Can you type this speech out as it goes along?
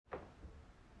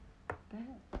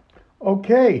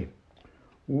Okay,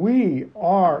 we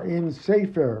are in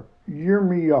Sefer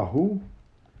Yirmiyahu,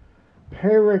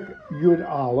 Perek Yud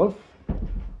Aleph,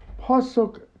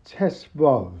 Pasuk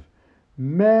Tesvav,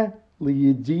 Me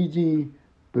liyedidi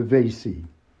bevesi.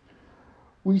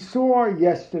 We saw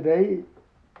yesterday,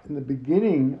 in the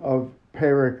beginning of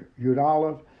Perek Yud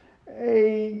Aleph,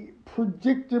 a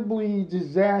predictably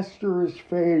disastrous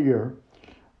failure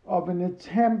of an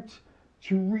attempt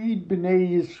to read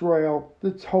Bnei Yisrael the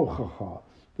Tochacha,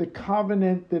 the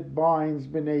covenant that binds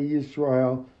Bnei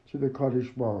Yisrael to the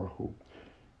Kadosh Baruch Hu.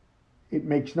 It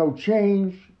makes no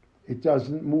change. It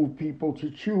doesn't move people to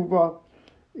tshuva.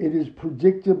 It is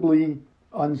predictably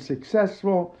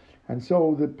unsuccessful. And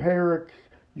so the Perek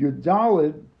Yud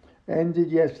Daled ended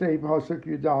yesterday, Pasuk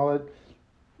Yud Daled,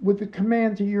 with the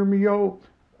command to Yirmiyahu,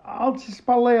 Al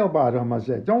tispalel b'adam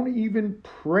hazeh. Don't even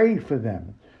pray for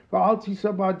them. V'al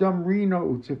tisa b'adam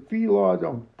rino u'tefila.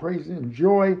 Don't praise and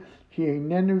joy. Ki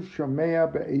einenu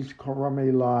shomea be'ez karam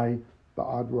elai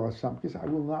ba'ad rasam. Because I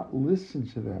will not listen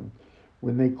to them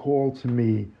when they call to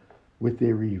me with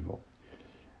their evil.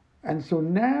 And so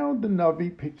now the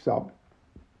Navi picks up,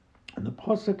 and the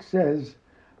Pasuk says,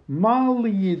 Ma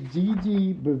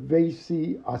liyedidi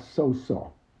bevesi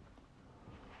asosa.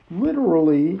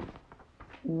 Literally,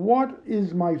 what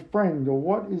is my friend or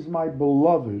what is my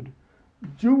beloved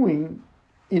doing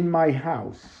in my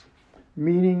house?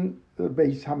 Meaning the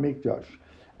Beis Hamikdash.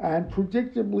 And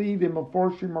predictably, the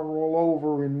Mefarshim are all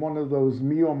over in one of those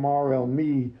mi omar el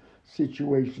mi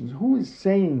situations. Who is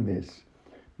saying this?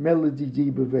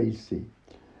 Melodidi bevesi.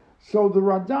 So the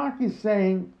Radak is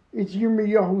saying, it's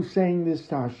Yirmiyahu saying this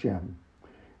to Hashem.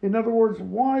 In other words,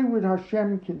 why would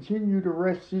Hashem continue to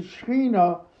rest his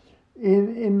Shekhinah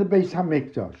in the Beis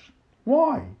Hamikdash?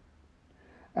 Why?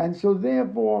 And so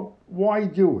therefore, why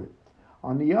do it?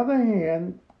 On the other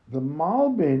hand, the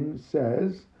Malbin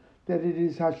says that it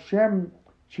is Hashem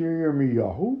to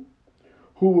Yirmiyahu,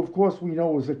 who of course we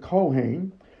know is a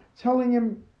Kohen, telling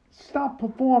him, stop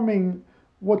performing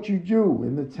what you do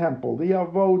in the temple, the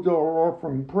avodah or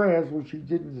offering prayers, which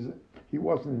he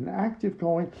wasn't an active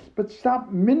Kohen, but stop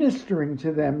ministering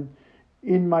to them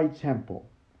in my temple.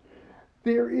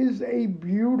 There is a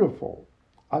beautiful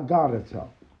Agadata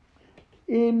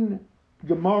in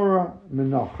Gemara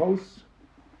Menachos,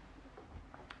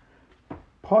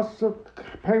 Pasuk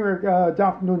Perek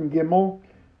Daf Nun Gimel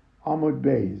Amud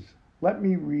Beis. Let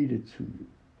me read it to you.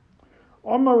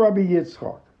 Omar Rabbi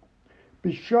Yitzchak,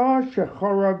 B'shah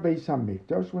shecharav Beis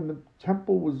Hamikdash, when the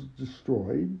temple was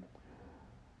destroyed,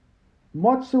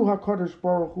 Matzu HaKadosh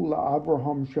Baruch Hu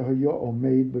la'Avraham shehaya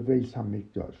omeid b'Beis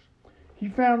Hamikdash. He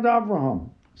found Avraham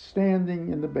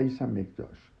standing in the Beis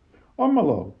Hamikdash.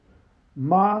 Omalo,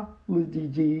 ma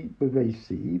l'didi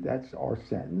b'Beisi, that's our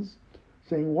sentence,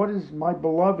 saying, what is my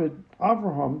beloved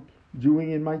Avraham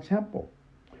doing in my temple?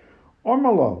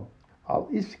 Omalo, al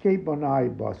iske banai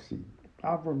basi.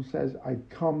 Avram says, I've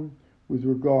come with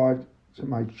regard to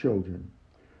my children.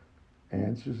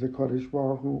 Answers the Kadosh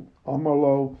Baruch Hu,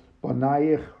 Omalo,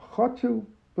 banayich chatu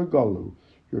v'galu.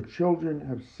 Your children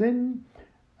have sinned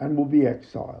and will be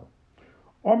exiled.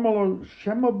 Omalo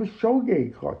shema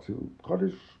b'shogeg chatu.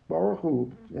 Kadosh Baruch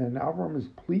Hu, and Avram is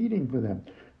pleading for them.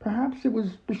 Perhaps it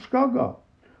was b'shgaga.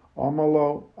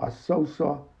 Omalo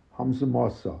asosa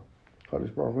hamzamasa.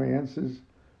 Kadosh Baruch Hu answers,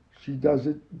 she does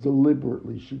it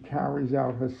deliberately. She carries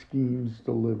out her schemes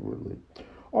deliberately.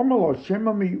 Omalo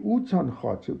shema mi'utan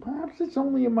chatu. Perhaps it's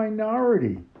only a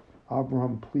minority.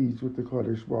 Abraham pleads with the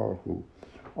Kadosh Baruch Hu.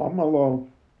 Omalo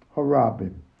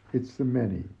harabim. It's the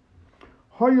many.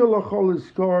 Hayolachol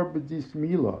iskar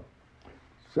b'dismila.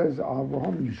 Says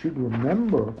Abraham, you should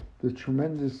remember the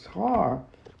tremendous schar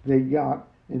they got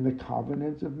in the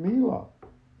covenant of Milah.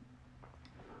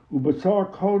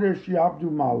 Ubatar kodesh yabdu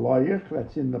malayich,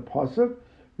 that's in the pasuk.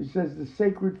 He says the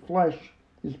sacred flesh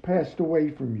is passed away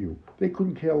from you. They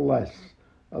couldn't care less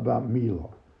about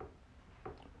Milah.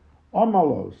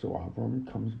 Amalo, so Avram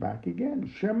comes back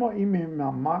again. Shema imim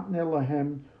amatne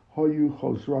lahem hoyu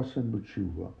chosrasen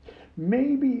b'tshuva.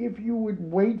 Maybe if you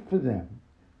would wait for them,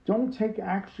 don't take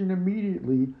action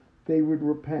immediately, they would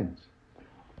repent.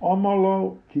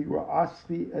 Amalo ki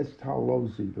ra'asli es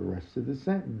talozi, the rest of the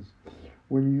sentence.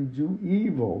 When you do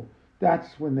evil,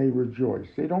 that's when they rejoice.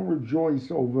 They don't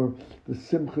rejoice over the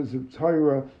simchas of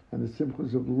Torah and the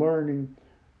simchas of learning.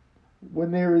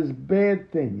 When there is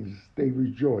bad things, they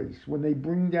rejoice. When they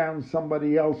bring down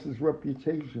somebody else's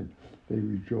reputation, they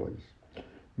rejoice.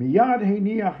 Miyad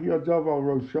heiniach yadav al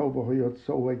rosho v'hoyot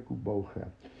soek uboche.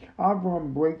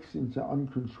 Avram breaks into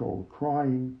uncontrolled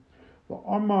crying.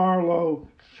 V'amar lo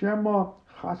shema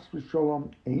chas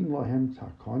v'sholom ein lahem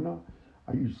takana.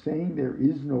 Are you saying there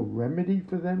is no remedy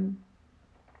for them?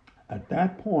 At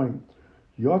that point,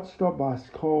 Yotzta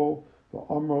Baskol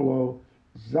v'Amrlo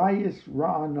Zayis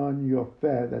Ra'anan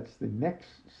Yofeh, that's the next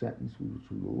sentence which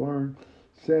we will learn,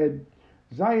 said,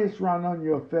 Zayis Ra'anan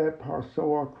Yofeh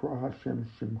Parsoa Kra Hashem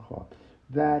Shimcha,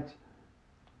 that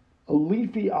a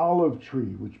leafy olive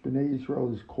tree, which Bnei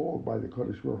Yisrael is called by the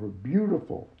Kodesh Baruch Hu,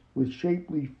 beautiful, with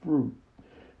shapely fruit.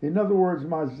 In other words,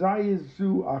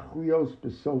 Mazayizu Achrios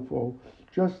Besofo,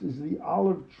 just as the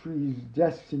olive tree's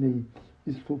destiny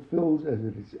is fulfilled at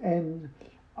its end,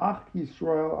 Ach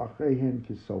Yisrael Achehen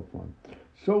Kisofon.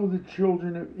 So the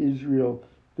children of Israel,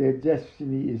 their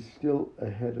destiny is still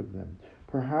ahead of them.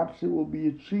 Perhaps it will be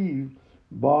achieved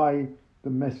by the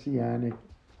Messianic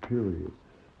period.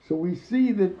 So we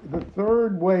see that the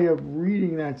third way of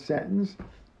reading that sentence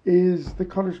is the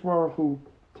Kadosh Baruch Hu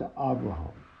to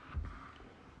Abraham.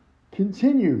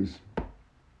 Continues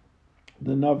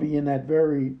the Navi in that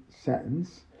very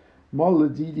sentence.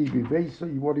 Moladidi bivesa,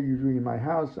 what are you doing in my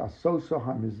house? Asosa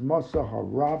hamizmasa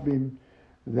harabim,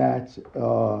 that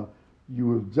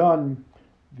you have done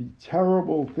the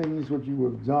terrible things which you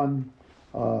have done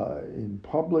in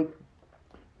public.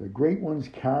 The great ones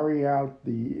carry out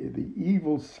the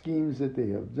evil schemes that they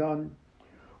have done.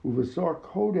 Uvasar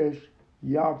kodesh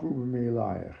yavru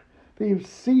b'meilayach. They have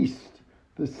ceased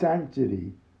the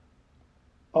sanctity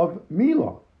of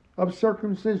milah, of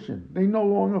circumcision. They no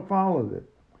longer followed it.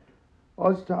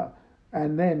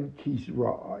 And then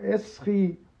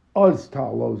eschi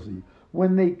oztalozi,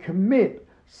 when they commit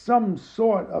some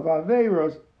sort of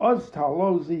averos,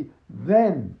 oztalozi,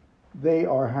 then they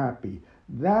are happy.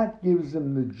 That gives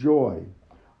them the joy.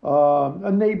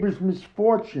 A neighbor's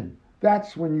misfortune,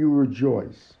 that's when you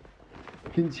rejoice.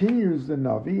 Continues the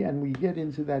Navi, and we get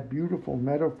into that beautiful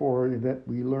metaphor that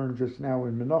we learned just now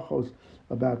in Menachos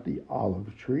about the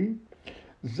olive tree.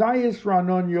 Zayis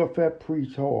ranon yofeh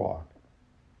pritoah.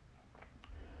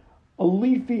 A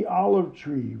leafy olive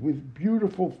tree with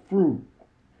beautiful fruit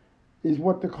is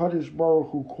what the Kadosh Baruch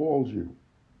Hu calls you.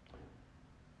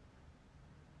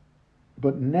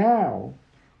 But now,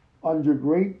 under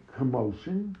great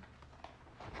commotion,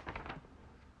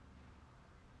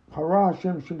 Hara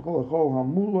Hashem Shimcha L'chol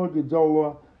Hamula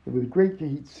Gedola, with great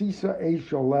Kehitzisa Eish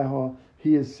Aleha,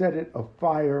 he has set it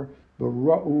afire, the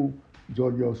Ra'u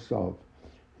Dol Yosef.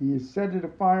 He has set it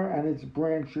afire and its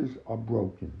branches are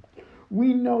broken.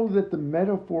 We know that the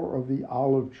metaphor of the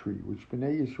olive tree, which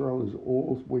Bnei Yisrael is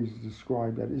always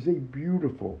described as, is a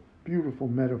beautiful, beautiful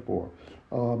metaphor.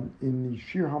 In the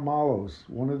Shir Hamalos,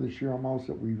 one of the Shir Hamalos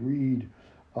that we read,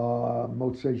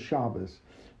 Motzei Shabbos,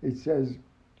 it says,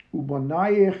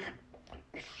 Ubanayich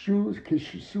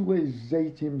kishusule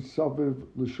zaitim saviv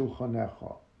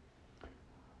l'shulchanecha,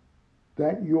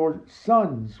 that your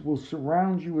sons will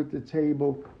surround you at the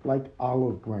table like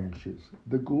olive branches.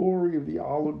 The glory of the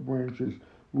olive branches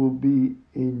will be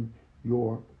in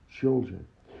your children.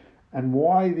 And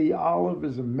why the olive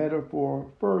is a metaphor?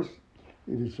 First,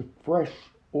 it is fresh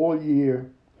all year.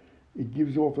 It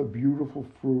gives off a beautiful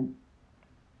fruit.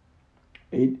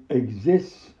 It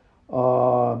exists in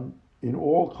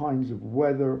all kinds of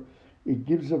weather. It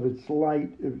gives of its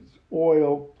light, its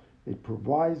oil. It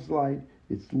provides light.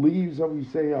 Its leaves, as we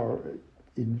say, are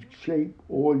in shape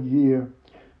all year.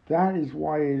 That is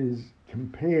why it is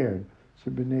compared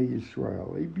to Bnei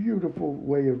Yisrael. A beautiful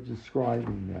way of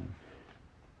describing them.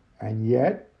 And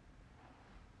yet,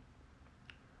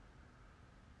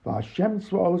 V'Hashem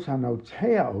tzvaos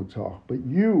hanotea otach, but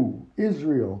you,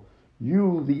 Israel,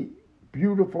 you, the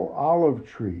beautiful olive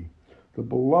tree, the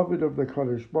beloved of the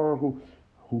Kadosh Baruch Hu,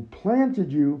 who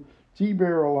planted you,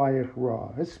 Tiber alayich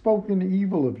ra, has spoken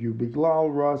evil of you, Biglal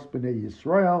ras b'nei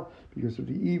Yisrael, because of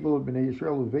the evil of b'nei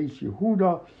Yisrael, Uveis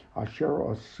Yehuda, Asher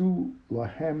asu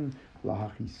lahem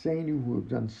lahachisenu, who have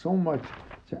done so much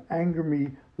to anger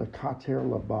me, lakater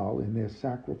labal, in their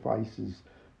sacrifices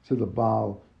to the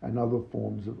Baal and other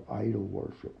forms of idol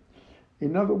worship.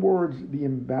 In other words, the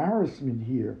embarrassment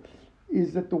here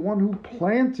is that the one who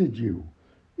planted you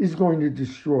is going to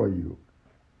destroy you.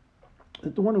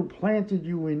 That the one who planted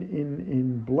you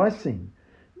in blessing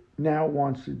now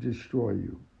wants to destroy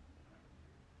you.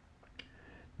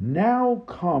 Now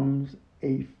comes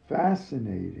a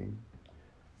fascinating,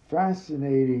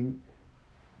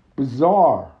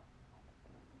 bizarre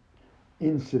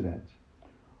incident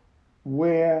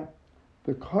where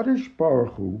the Kadosh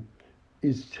Baruch Hu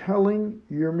is telling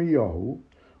Yirmiyahu,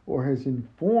 or has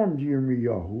informed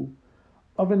Yirmiyahu,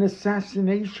 of an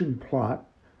assassination plot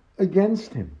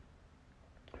against him.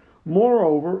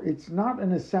 Moreover, it's not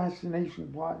an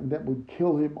assassination plot that would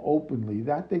kill him openly.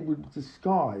 That they would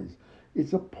disguise.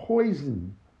 It's a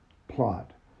poison plot.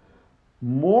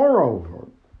 Moreover,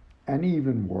 and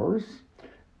even worse,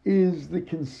 is the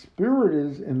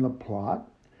conspirators in the plot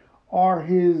are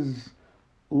his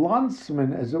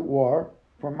landsmen, as it were,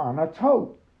 from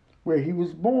Anatot, where he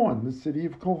was born, the city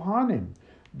of Kohanim.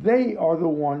 They are the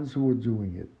ones who are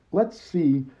doing it. Let's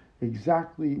see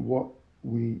exactly what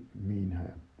we mean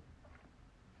here.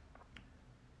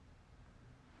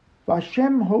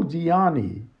 Vashem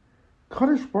Hodiani,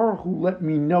 Kadosh Baruch Hu let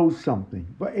me know something,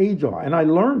 Va'edar, and I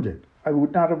learned it. I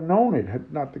would not have known it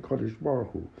had not the Kadosh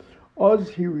Baruch Hu.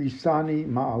 Oz hirisani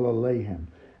ma'alalehem,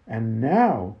 and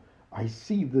now I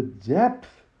see the depth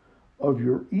of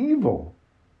your evil,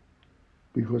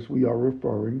 because we are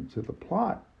referring to the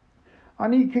plot.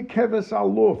 Ani kekeves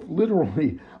aluf,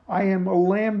 literally, I am a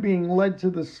lamb being led to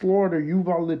the slaughter.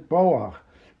 Yuval litboach,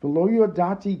 v'lo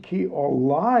yodati ki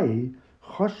olai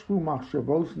chashvu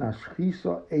machshavos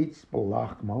nashchisa eitz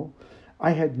balachmo.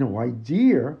 I had no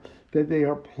idea that they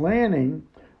are planning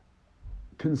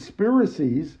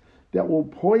conspiracies that will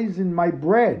poison my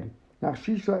bread.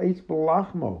 Nachshisha eitz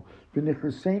balachmo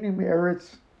v'nichresenim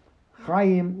eretz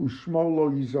Chaim ushmo lo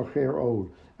yizocher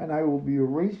od, and I will be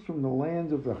erased from the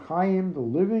land of the Chaim, the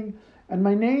living, and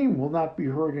my name will not be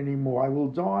heard anymore. I will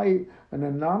die an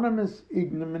anonymous,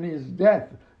 ignominious death.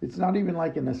 It's not even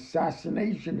like an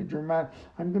assassination, a dramatic.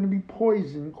 I'm going to be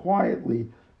poisoned quietly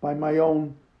by my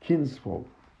own kinsfolk.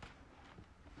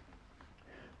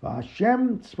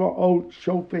 V'Hashem tzvaot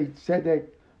shofet tzedek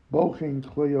bochin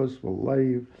kleos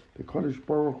v'leiv. The Kadosh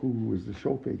Baruch Hu, who is the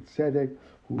shofet tzedek,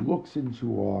 who looks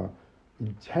into our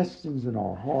intestines and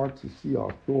our hearts to see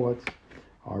our thoughts.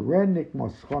 I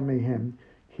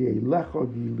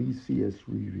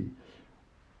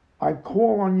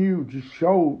call on you to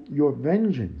show your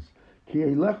vengeance,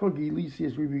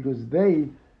 because they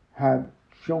have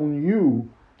shown you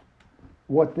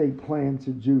what they plan to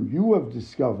do. You have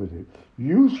discovered it.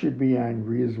 You should be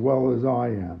angry as well as I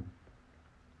am.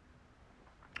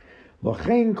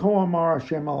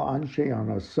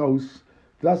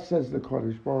 Thus says the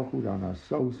Kadosh Baruch Hu on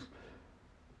Asos,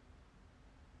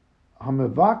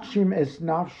 Hamevakshim es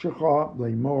nafshecha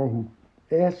leimor, who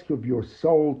ask of your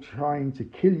soul, trying to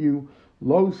kill you,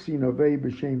 lo sinovei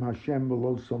b'shem Hashem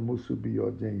v'lo somusu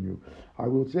b'yodenu. I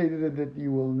will say that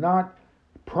you will not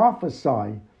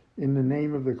prophesy in the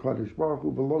name of the Kadosh Baruch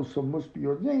Hu, v'lo somus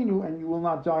b'yodenu, and you will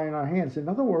not die in our hands. In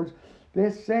other words,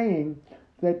 they're saying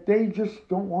that they just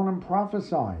don't want him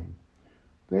prophesying.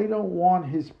 They don't want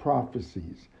his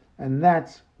prophecies, and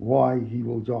that's why he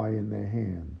will die in their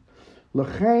hand.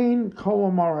 L'chein ko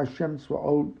amar Hashem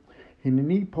tzvaot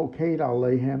hineni poked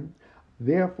alehem.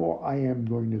 Therefore, I am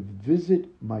going to visit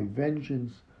my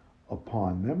vengeance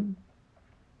upon them,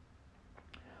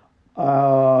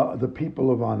 the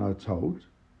people of Anatot.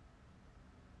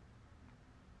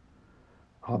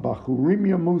 Habachurim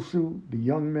yamusu, the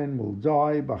young men will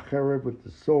die, bacherev, with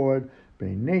the sword,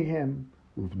 beinehem,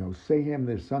 uvnosehem,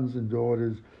 their sons and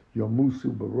daughters,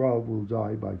 yomusu barav, will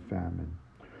die by famine.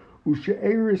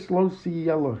 Ushe'eris lo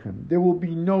siyelochem, there will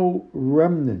be no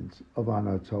remnant of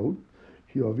Anatot.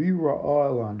 Hi'avi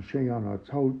ra'al anshei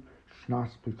Anatot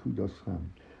shnas pekudoshem.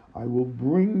 I will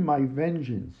bring my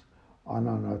vengeance on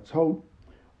Anatot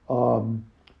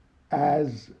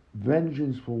as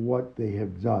vengeance for what they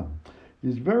have done.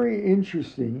 It's very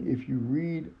interesting if you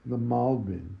read the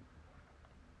Malbin,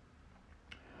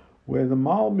 where the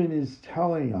Malbin is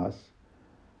telling us,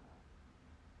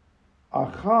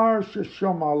 Achar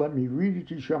sheshama, let me read it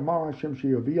to Shamar Hashem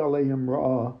sheyavi aleihim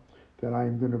ra'ah, that I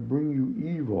am going to bring you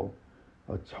evil,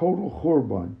 a total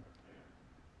churban.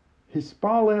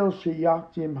 Hispalel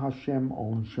sheyaktim Hashem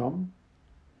onsham.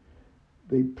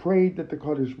 They prayed that the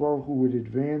Kadosh Baruch Hu would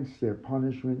advance their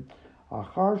punishment.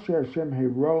 Achar she'Hashem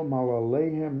hero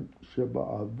malaleihem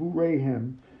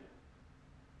sheba'avureihem,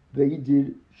 they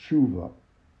did tshuva.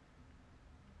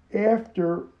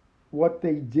 After what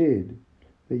they did,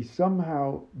 they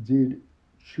somehow did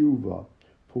tshuva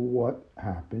for what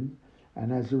happened,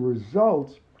 and as a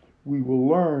result, we will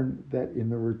learn that in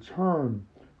the return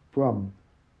from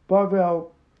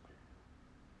Bavel,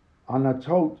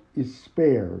 Anatot is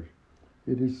spared.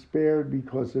 It is spared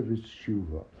because of its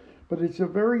tshuva. But it's a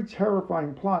very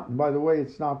terrifying plot, and by the way,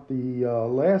 it's not the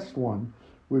last one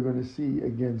we're going to see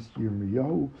against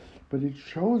Yirmiyahu, but it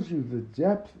shows you the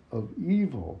depth of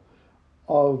evil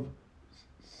of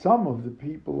some of the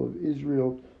people of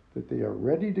Israel, that they are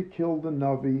ready to kill the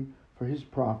Navi for his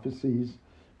prophecies.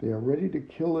 They are ready to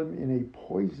kill him in a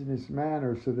poisonous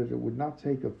manner so that it would not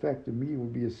take effect immediately. It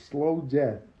would be a slow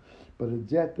death, but a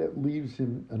death that leaves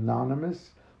him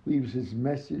anonymous, leaves his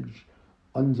message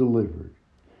undelivered.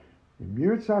 In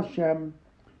Mirz Hashem,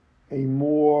 a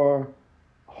more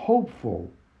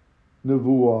hopeful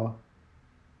Nevuah,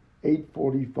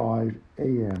 8:45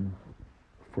 a.m.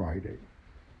 Friday.